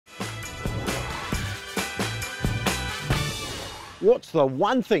What's the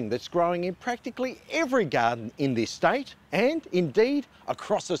one thing that's growing in practically every garden in this state and indeed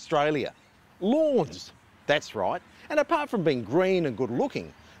across Australia? Lawns. That's right. And apart from being green and good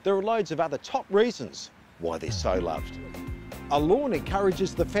looking, there are loads of other top reasons why they're so loved. A lawn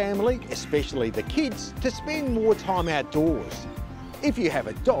encourages the family, especially the kids, to spend more time outdoors. If you have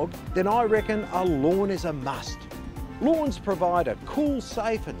a dog, then I reckon a lawn is a must. Lawns provide a cool,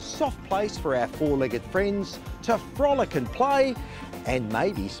 safe and soft place for our four-legged friends to frolic and play and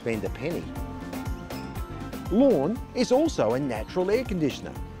maybe spend a penny. Lawn is also a natural air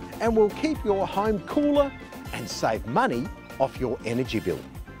conditioner and will keep your home cooler and save money off your energy bill.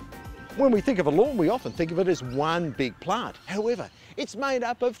 When we think of a lawn, we often think of it as one big plant. However, it's made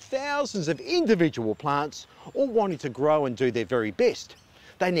up of thousands of individual plants all wanting to grow and do their very best.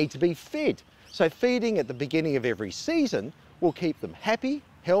 They need to be fed. So feeding at the beginning of every season will keep them happy,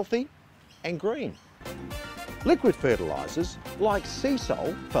 healthy and green. Liquid fertilisers like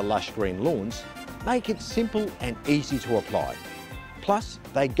Seasol for Lush Green Lawns make it simple and easy to apply. Plus,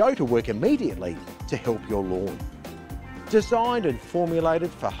 they go to work immediately to help your lawn. Designed and formulated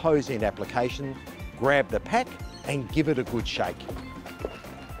for hose-end application, grab the pack and give it a good shake.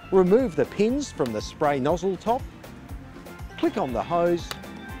 Remove the pins from the spray nozzle top, click on the hose,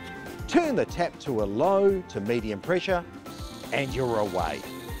 turn the tap to a low to medium pressure and you're away.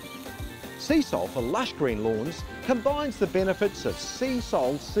 Seasol for Lush Green Lawns combines the benefits of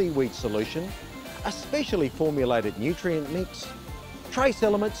Seasol seaweed solution, a specially formulated nutrient mix, trace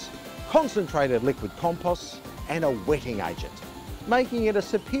elements, concentrated liquid composts and a wetting agent, making it a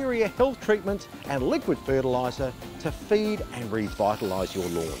superior health treatment and liquid fertiliser to feed and revitalise your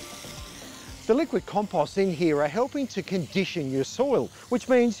lawn. The liquid composts in here are helping to condition your soil, which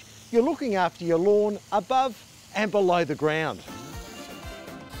means you're looking after your lawn above and below the ground.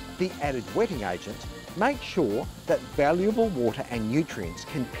 The added wetting agent makes sure that valuable water and nutrients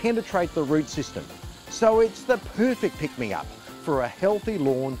can penetrate the root system, so it's the perfect pick-me-up for a healthy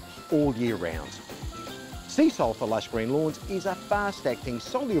lawn all year round. Seasol for Lush Green Lawns is a fast-acting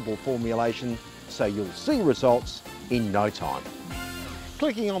soluble formulation, so you'll see results in no time.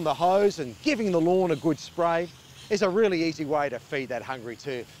 Clicking on the hose and giving the lawn a good spray is a really easy way to feed that hungry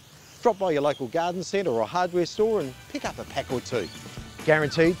turf. Drop by your local garden centre or hardware store and pick up a pack or two.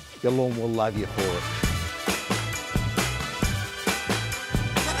 Guaranteed, your lawn will love you for it.